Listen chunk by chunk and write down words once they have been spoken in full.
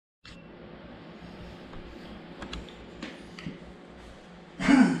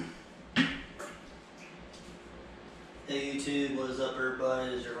YouTube, what is up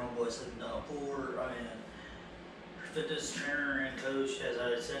everybody? It's your homeboy Sleeping Down 4. I am a fitness trainer and coach, as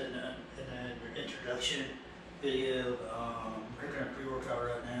I said in the introduction video. I'm drinking a pre-workout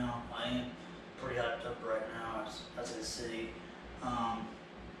right now. I am pretty hyped up right now, as you can see.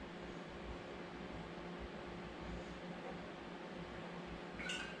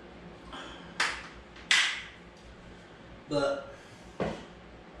 But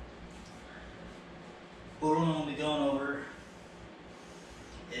what we're going to be going over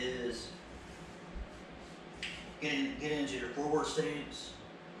is getting into your forward stance.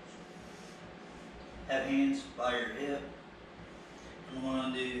 Have hands by your hip. I'm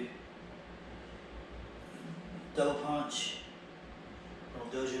going to do double punch from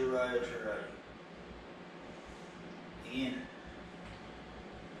Goju Ryu Double. Again.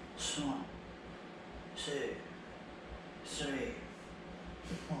 1, 2, 3,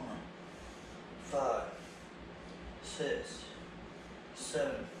 4, 5, 6,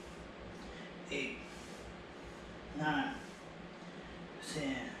 7, 8, 9,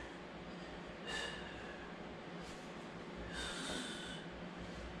 10,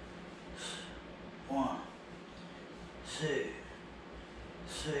 1, 2,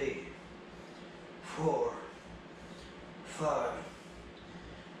 3, 4, 5,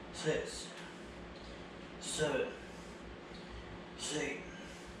 6, 7, 8,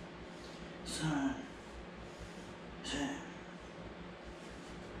 9, 10.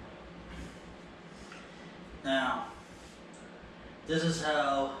 Now, this is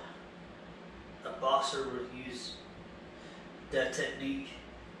how a boxer would use that technique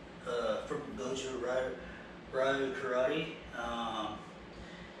from Goju Ryu Karate.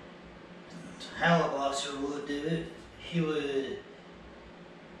 How a boxer would do it, he would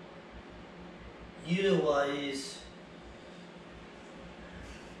utilize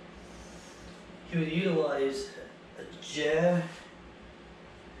a jab,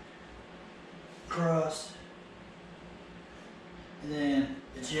 cross, and then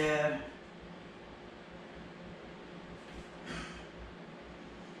the jab,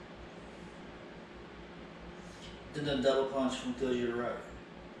 then the double punch from Goju Ryu.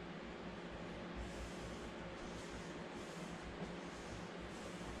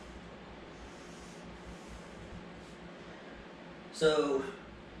 So,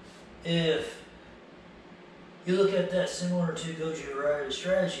 if you look at that similar to Goju Ryu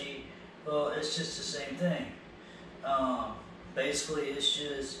strategy, well, it's just the same thing. Basically, it's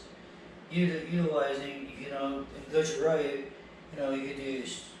just utilizing, in Goju Ryu, you could do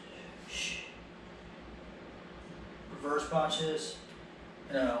reverse punches,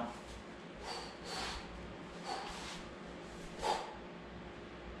 and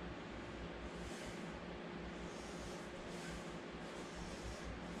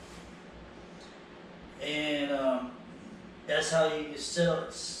that's how you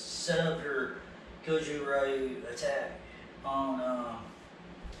set up your Goju Ryu attack on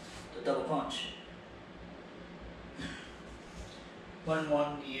the double punch. When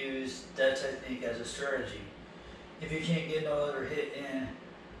one use that technique as a strategy, if you can't get no other hit in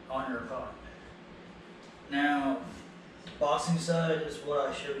on your opponent. Now, the boxing side is what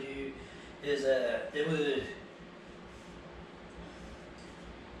I showed you, is that it would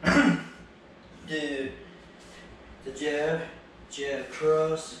do the jab,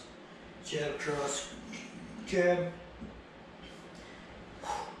 cross, jab,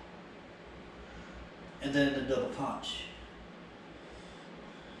 and then the double punch.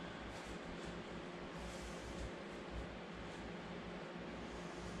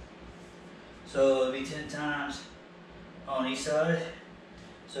 So it'll be 10 times on each side.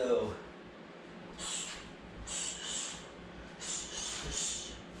 So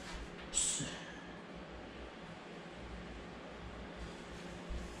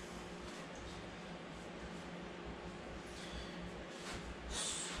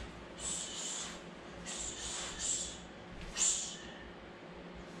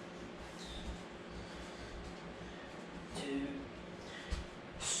 2,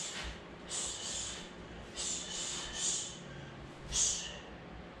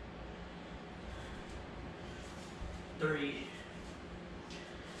 3,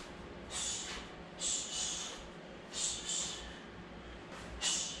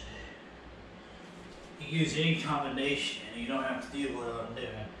 'You use any combination, you don't have to do what I'm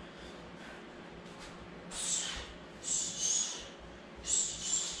doing.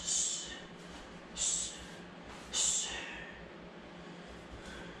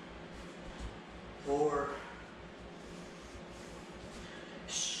 4,5,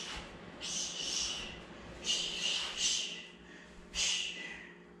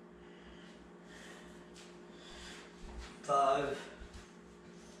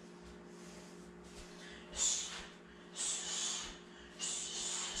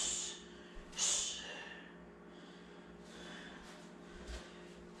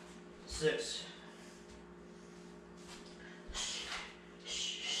 6.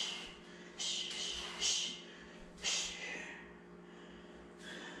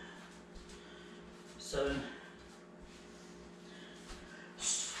 7.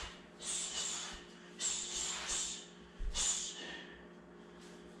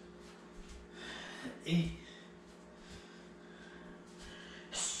 8.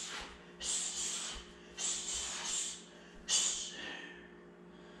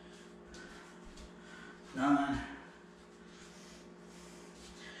 9.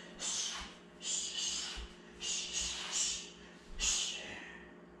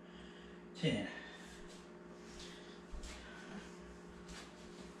 10.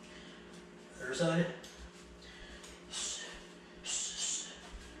 Other side.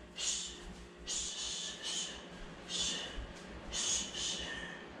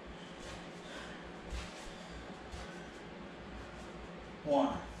 1.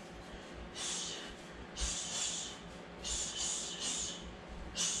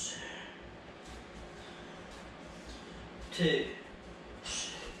 2.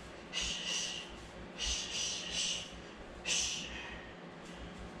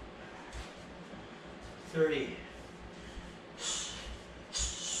 3.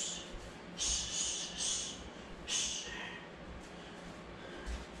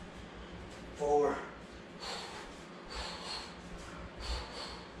 4.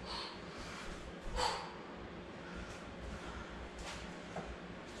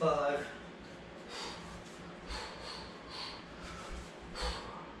 5.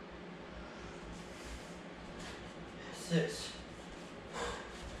 6.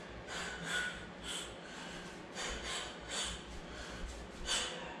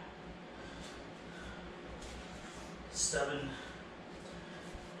 7.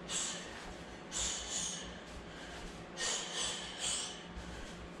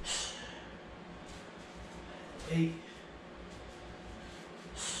 8.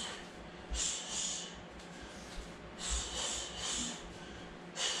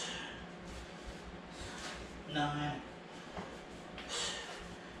 9.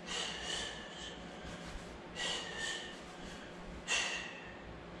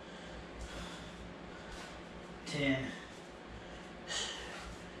 10.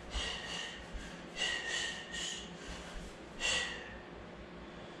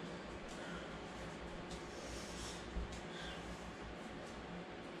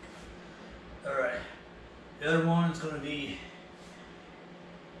 'Alright, the other one is going to be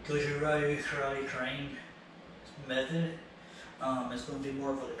Goju Ryu Karate Crane method. It's going to be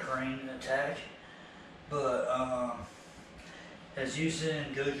more of a crane attack, but it's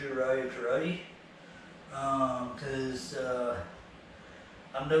using Goju Ryu Karate because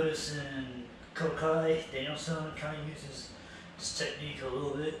I'm noticing Kokai Danielson kind of uses this technique a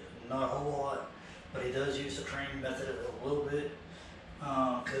little bit, not a whole lot, but he does use the crane method a little bit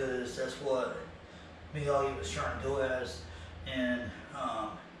because that's what Miyagi was trying to go as in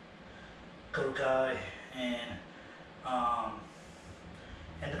Kokai and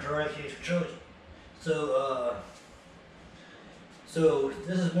the Karate Kid trilogy. So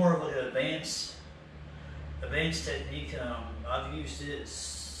this is more of like an advanced technique. I've used it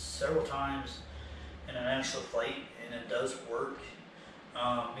several times in an actual fight, and it does work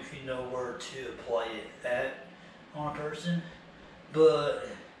if you know where to apply it at on a person. But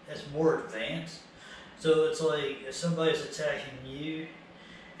it's more advanced. So it's like if somebody's attacking you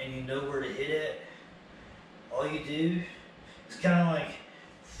and you know where to hit it, all you do is kind of like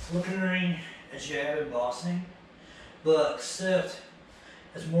flickering a jab and bossing, but except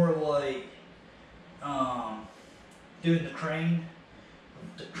it's more of like doing the crane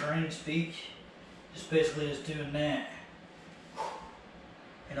speak, just basically just doing that,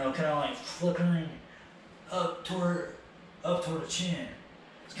 you know, kind of like flickering up toward the chin.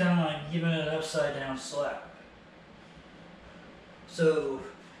 It's kind of like giving it an upside down slap. So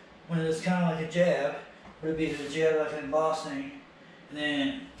when it's kind of like a jab, it would be the jab like in boxing, and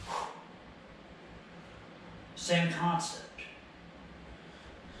then same concept.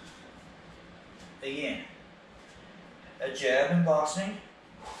 Again, a jab in boxing.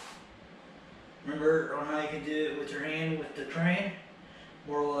 Remember on how you can do it with your hand with the crane?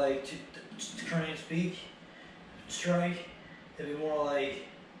 More like to crane speak, strike. It'd be more like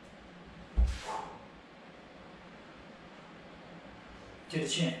to the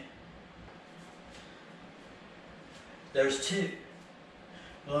chin. There's 2.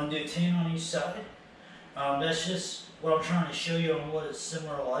 We're going to do 10 on each side. That's just what I'm trying to show you on what it's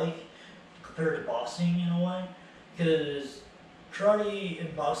similar like compared to boxing in a way. Because karate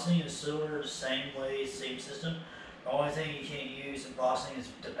and boxing is similar, the same way, same system. The only thing you can't use in boxing is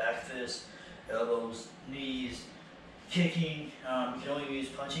the back fist, elbows, knees, kicking. You can only use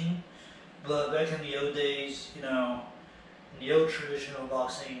punching. But back in the old days, you know, in the old traditional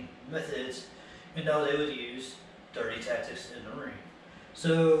boxing methods, you know, they would use dirty tactics in the ring.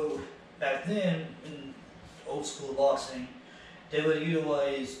 So back then, in old school boxing, they would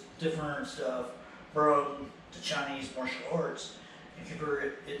utilize different stuff from the Chinese martial arts and convert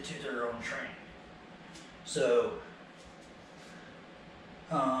it into their own training. So,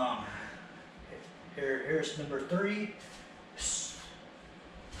 here's number 3.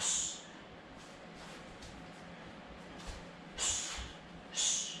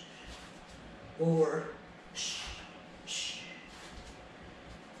 4,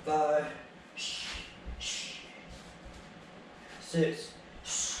 5, 6,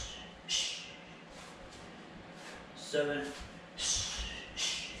 7,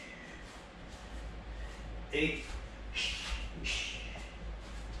 8,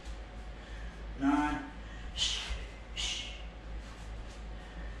 9,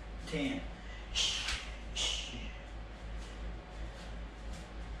 10.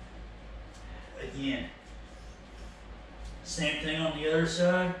 Again, same thing on the other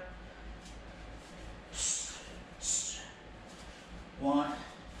side. 1,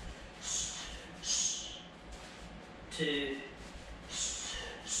 2,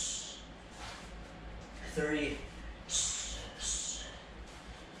 3,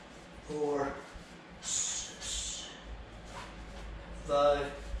 4,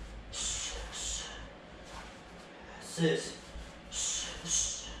 5, 6,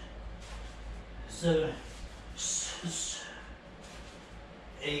 7,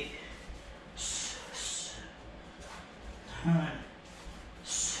 8, 9,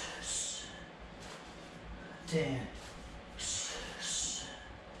 10.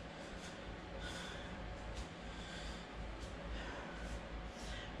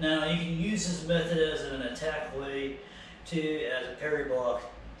 Now you can use this method as an attack way too, as a parry block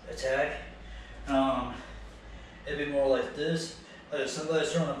attack. It'd be more like this. Like if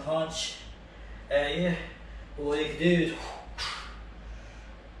somebody's throwing a punch at you, what you can do is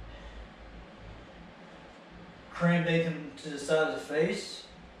crane bake him to the side of the face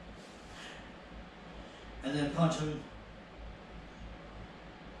and then punch him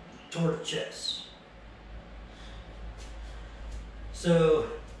toward the chest. So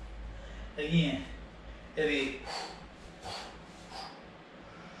again, it'd be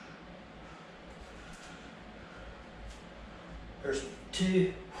there's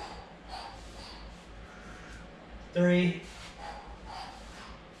 2, 3,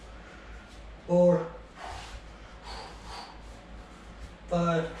 4,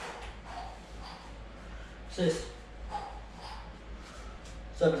 5, 6,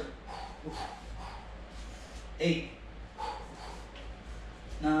 7, 8,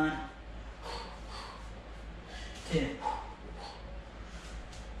 9, 10.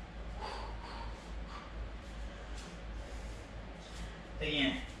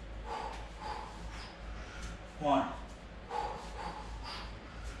 Again. 1,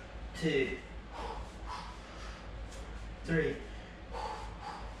 2, 3,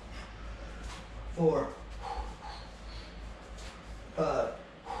 4, 5,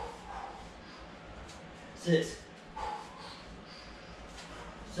 6,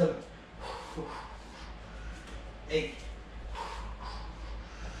 7, 8,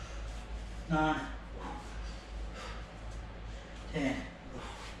 9, 10.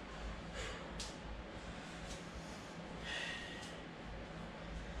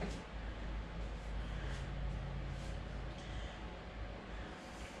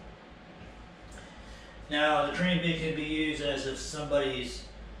 Now the train bit can be used as if somebody's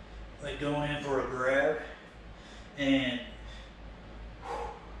like going in for a grab and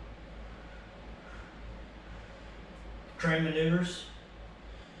train maneuvers.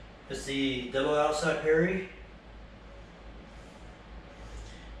 It's the double outside parry.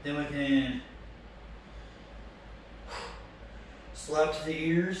 Then we can slap to the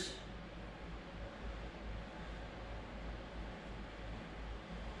ears.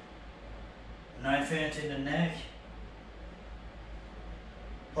 Knife into the neck.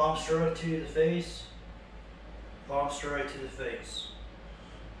 Palm strike to the face. Palm strike to the face.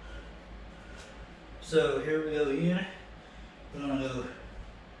 So here we go again. We're gonna go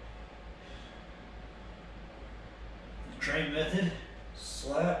train method.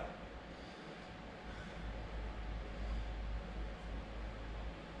 Slap.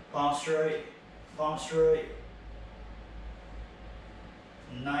 Palm strike. Palm strike.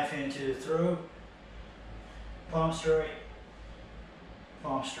 Knife into the throat. Palm strike.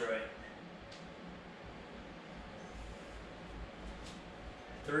 Palm strike.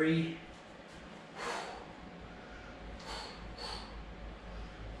 3,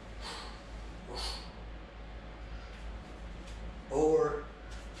 4,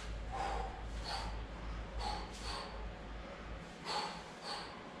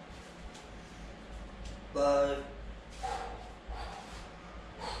 5,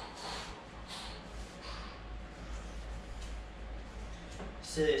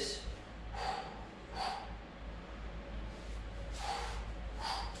 6,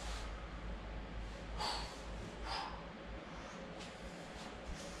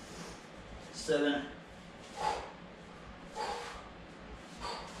 7,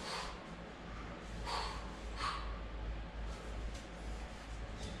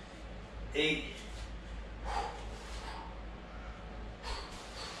 8,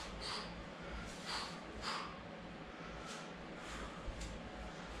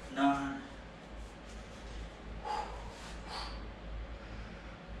 9,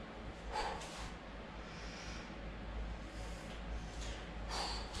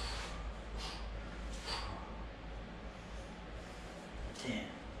 10.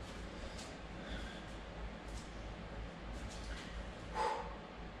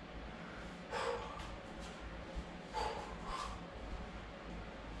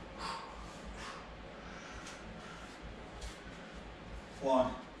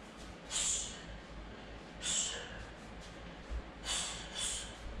 One,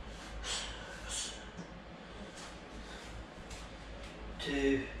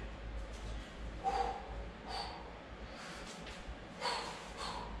 2,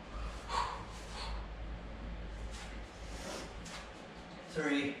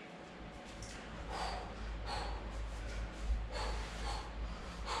 3,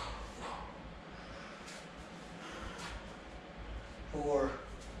 4,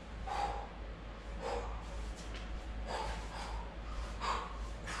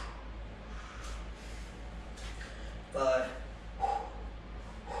 5,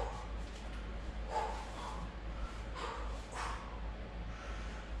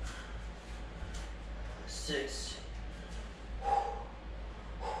 6,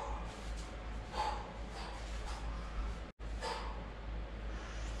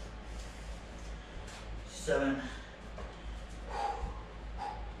 7,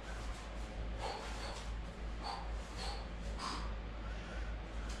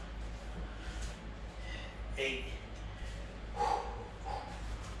 8,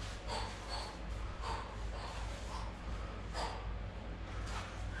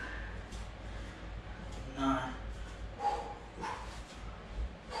 9,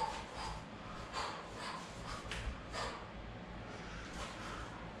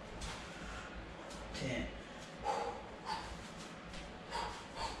 10.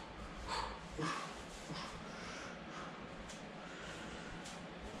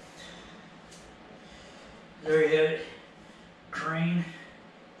 There you have it. Crane.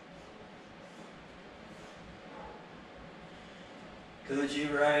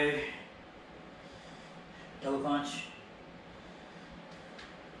 Goju Ryu Double punch.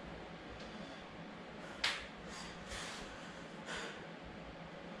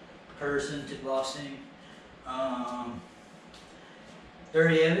 Person to boxing.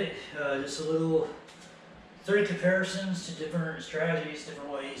 There you have it. Just a little 30 comparisons to different strategies,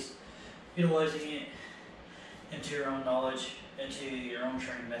 different ways, utilizing it into your own knowledge, into your own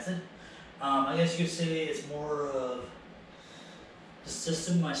training method. I guess you could say it's more of the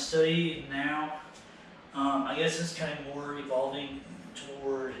system I study now. I guess it's kind of more evolving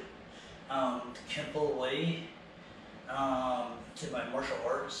toward the Kempo way to my martial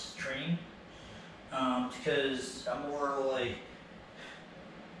arts training, because I'm more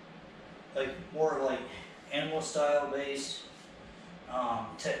like animal style based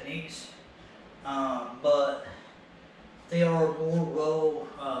techniques, but they are more well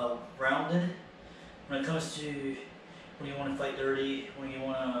rounded when it comes to when you want to fight dirty, when you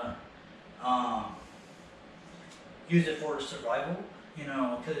want to use it for survival,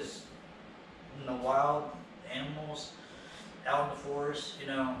 because in the wild animals out in the forest,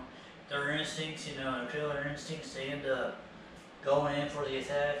 their instincts, their killer instincts, they end up going in for the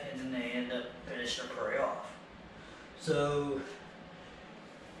attack and then they end up finishing their prey off. So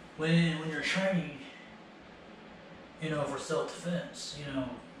when you're training, for self-defense,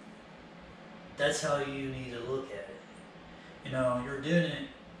 that's how you need to look at it. You're doing it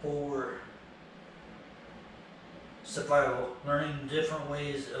for survival, learning different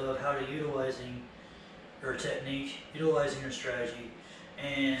ways of how to utilizing your technique, utilizing your strategy,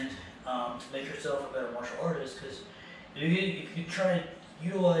 and to make yourself a better martial artist. Because if you try to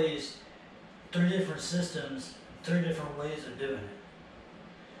utilize 3 different systems, 3 different ways of doing it,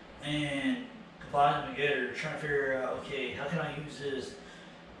 and combine them together, trying to figure out, okay, how can I use this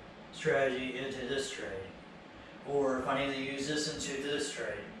strategy into this strategy? Or if I need to use this into this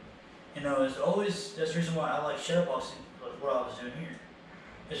strategy. You know, it's always, that's the reason why I like shadowboxing, like what I was doing here.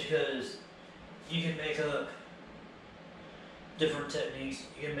 It's because you can make up different techniques,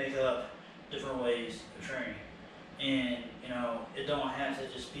 you can make up different ways of training. And, you know, it don't have to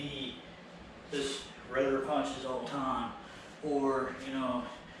just be this regular punches all the time. Or, you know,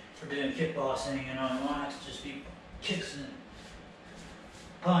 for doing kickboxing, you know, it don't have to just be kicks and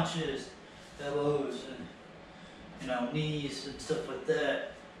punches, elbows, and, you know, knees and stuff like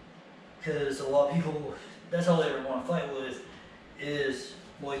that. Because a lot of people, that's all they ever want to fight with is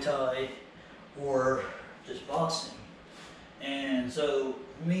Muay Thai or just boxing. And so,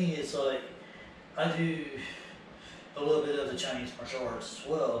 me, it's like, I do a little bit of the Chinese martial arts as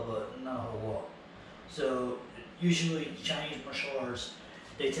well, but not a whole lot. So, usually Chinese martial arts,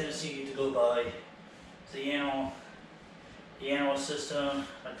 they tendency to go by the animal system,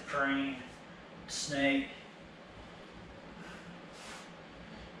 like the crane, the snake,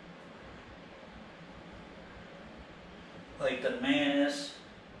 like the mantis,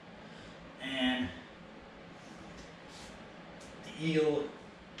 and the eagle,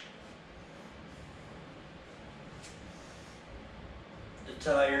 the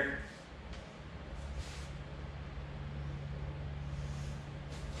tiger,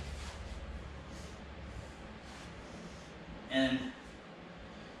 and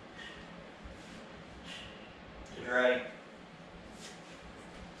the dragon.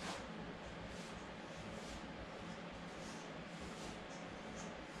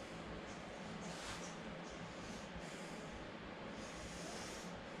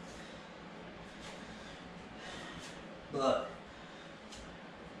 But,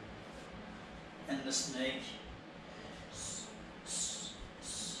 and the snake,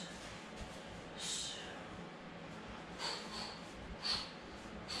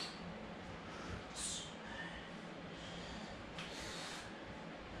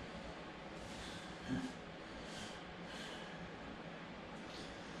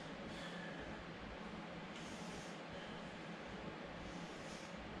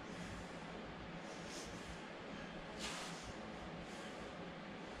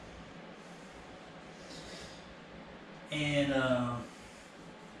 and the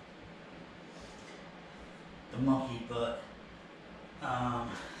monkey butt.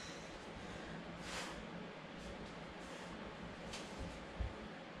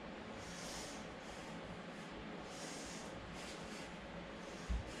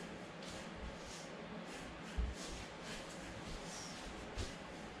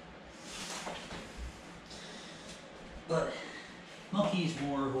 But monkey's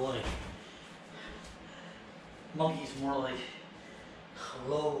more like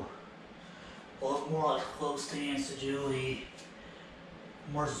low, well, more like low stance agility,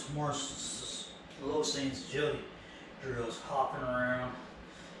 more low stance agility drills, hopping around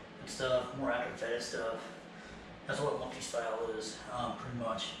and stuff, more acrobatic stuff. That's what monkey style is, pretty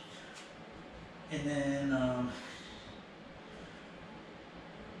much. And then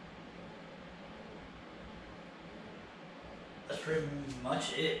that's pretty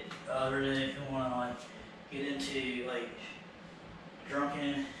much it. Other than if you want to like get into like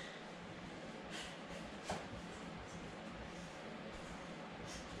drunken,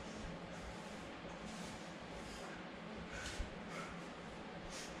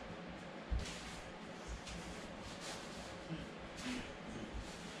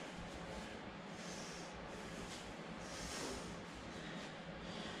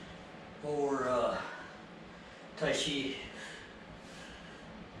 or Tai Chi.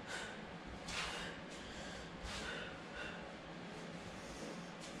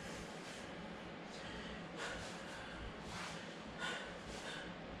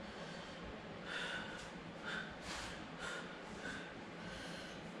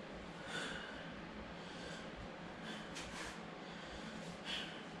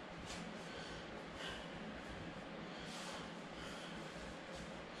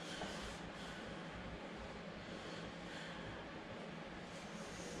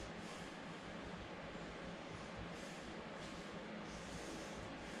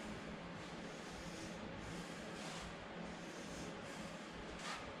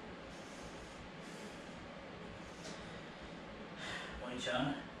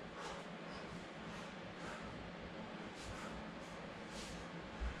 China.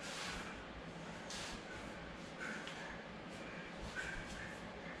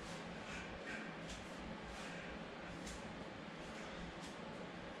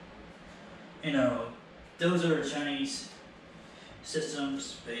 You know, those are Chinese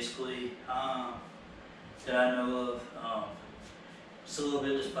systems, basically, that I know of. Just a little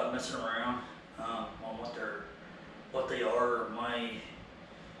bit just by messing around on what they are, my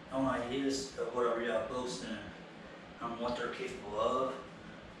own ideas of what I read out books and what they're capable of,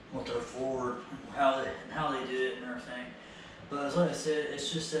 what they're for, and how they do it and everything. But as like I said,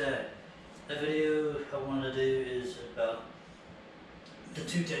 it's just that the video I wanted to do is about the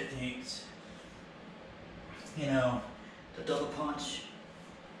two techniques. You know, the double punch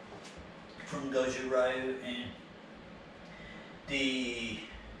from Goju Ryu and the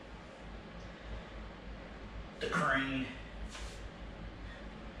crane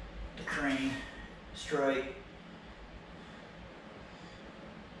strike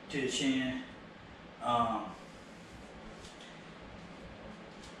to the chin.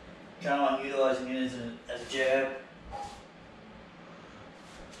 Kind of like utilizing it as a jab.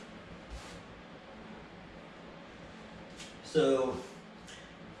 So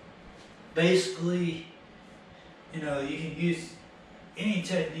basically, you know, you can use any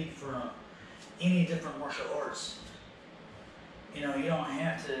technique from any different martial arts. You know, you don't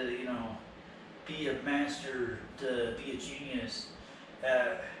have to, you know, be a master to be a genius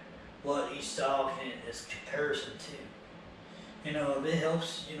at what each style is comparison to. You know, if it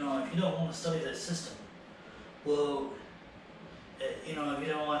helps, you know, if you don't want to study that system, well, you know, if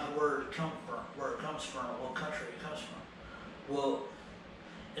you don't like where it comes from, what country it comes from, well,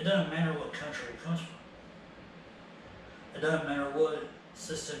 it doesn't matter what country it comes from. It doesn't matter what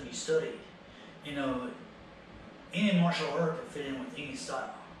system you study. You know, any martial art can fit in with any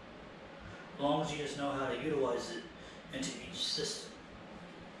style, as long as you just know how to utilize it into each system.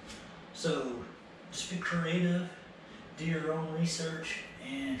 So, just be creative. Do your own research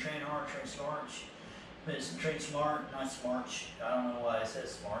and train hard, train smart. Train smart, not smart. I don't know why I said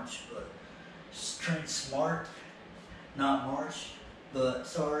smart, but just train smart, not march. But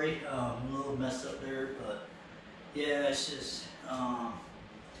sorry, I'm a little messed up there. But yeah, it's just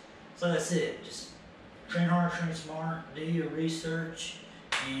so that's it. Just train hard, train smart. Do your research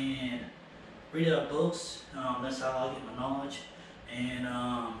and read out books. That's how I get my knowledge. And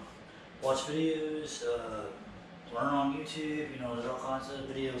watch videos. Learn on YouTube, you know, there's all kinds of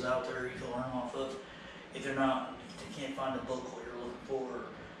videos out there you can learn off of. If you can't find a book what you're looking for,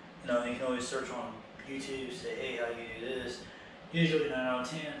 you know, you can always search on YouTube, say, hey, how you do this. Usually 9 out of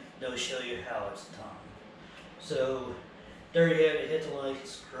 10, they'll show you how it's done. So, there you have it. Hit the like,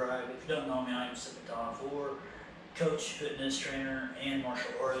 subscribe. If you don't know me, I am Don4, coach, fitness trainer, and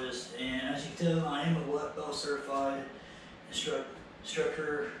martial artist. And as you can tell, I am a black belt certified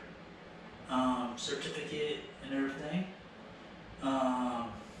instructor, certificate and everything.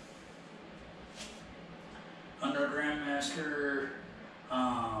 Under Grandmaster,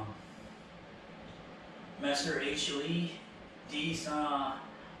 Master HOE, D Sa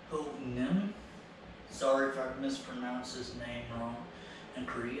Ho Nim. Sorry if I mispronounced his name wrong in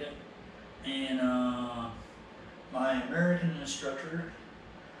Korea. And my American instructor,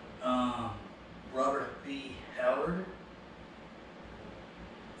 Robert B. Howard,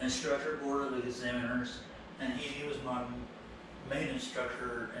 instructor, board of examiners, and he was my main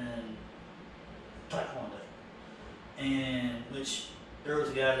instructor in Taekwondo. And which there was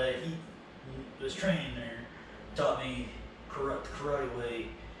a guy that he was training there, taught me the karate way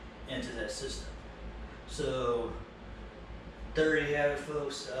into that system. So there you have it,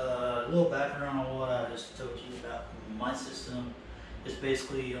 folks. A little background on what I just told you about my system is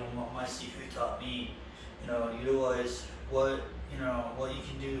basically on what my Sifu taught me. You know, utilize what you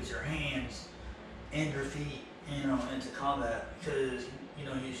can do with your hands and your feet, you know, into combat, because you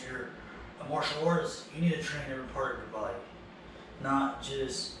know, you're a martial artist, you need to train every part of your body, not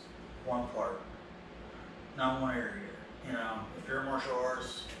just one part, not one area. You know, if you're a martial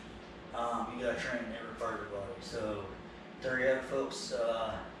artist, you gotta train every part of your body. So there you have it, folks.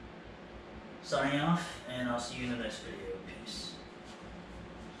 Signing off, and I'll see you in the next video. Peace.